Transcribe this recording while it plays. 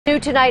New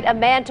tonight, a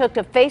man took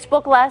to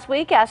Facebook last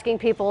week asking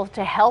people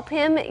to help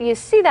him. You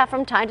see that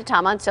from time to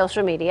time on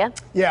social media.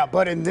 Yeah,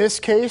 but in this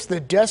case, the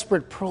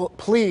desperate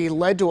plea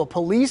led to a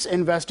police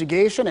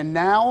investigation and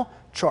now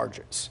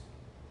charges.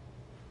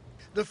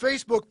 The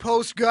Facebook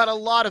post got a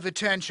lot of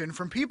attention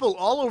from people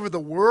all over the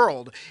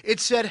world. It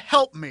said,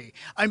 "Help me.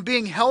 I'm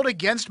being held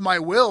against my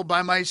will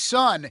by my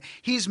son.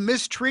 He's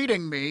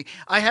mistreating me.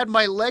 I had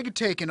my leg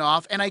taken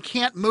off and I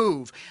can't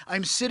move.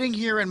 I'm sitting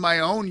here in my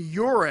own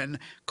urine.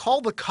 Call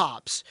the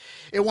cops."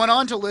 It went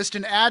on to list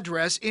an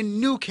address in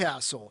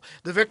Newcastle.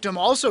 The victim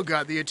also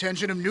got the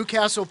attention of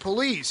Newcastle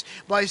police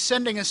by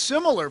sending a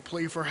similar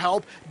plea for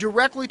help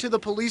directly to the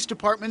police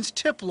department's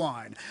tip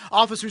line.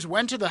 Officers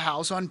went to the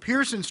house on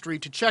Pearson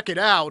Street to check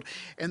it out,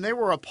 and they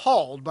were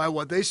appalled by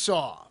what they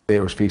saw.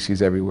 There was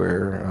feces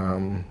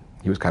everywhere.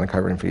 He was kind of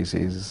covered in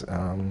feces.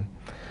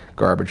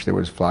 Garbage. There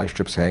was fly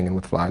strips hanging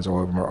with flies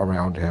all over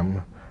around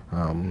him.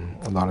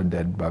 A lot of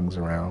dead bugs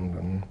around,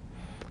 and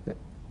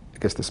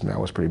I guess the smell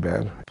was pretty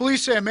bad.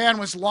 Police say a man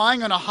was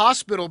lying on a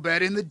hospital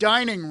bed in the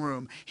dining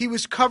room. He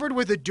was covered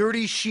with a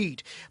dirty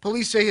sheet.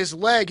 Police say his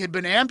leg had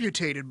been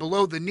amputated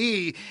below the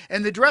knee,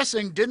 and the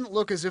dressing didn't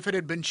look as if it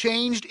had been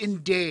changed in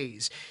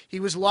days.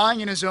 He was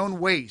lying in his own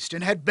waste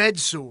and had bed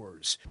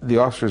sores. The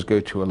officers go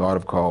to a lot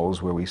of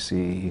calls where we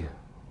see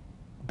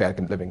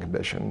bad living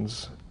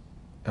conditions.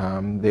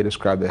 They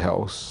describe the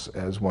house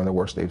as one of the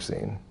worst they've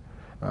seen.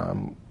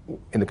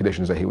 In the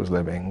conditions that he was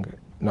living,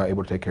 not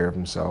able to take care of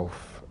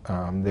himself.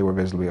 They were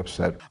visibly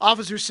upset.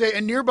 Officers say a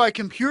nearby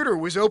computer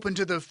was open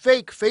to the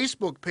fake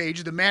Facebook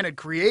page the man had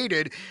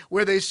created,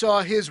 where they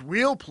saw his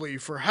real plea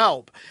for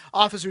help.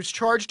 Officers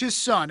charged his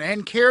son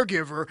and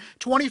caregiver,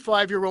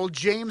 25-year-old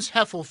James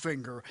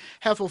Heffelfinger.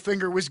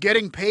 Heffelfinger was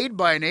getting paid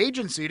by an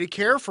agency to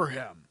care for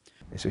him.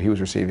 So he was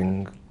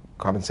receiving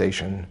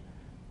compensation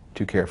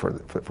to care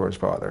for his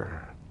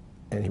father,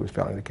 and he was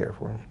failing to care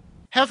for him.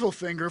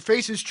 Heffelfinger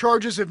faces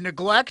charges of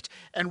neglect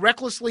and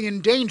recklessly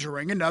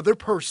endangering another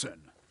person.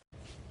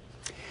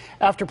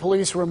 After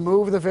police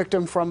removed the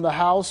victim from the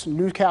house,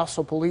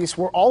 Newcastle police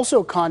were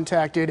also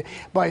contacted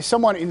by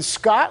someone in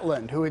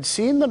Scotland who had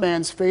seen the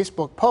man's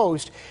Facebook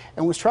post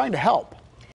and was trying to help.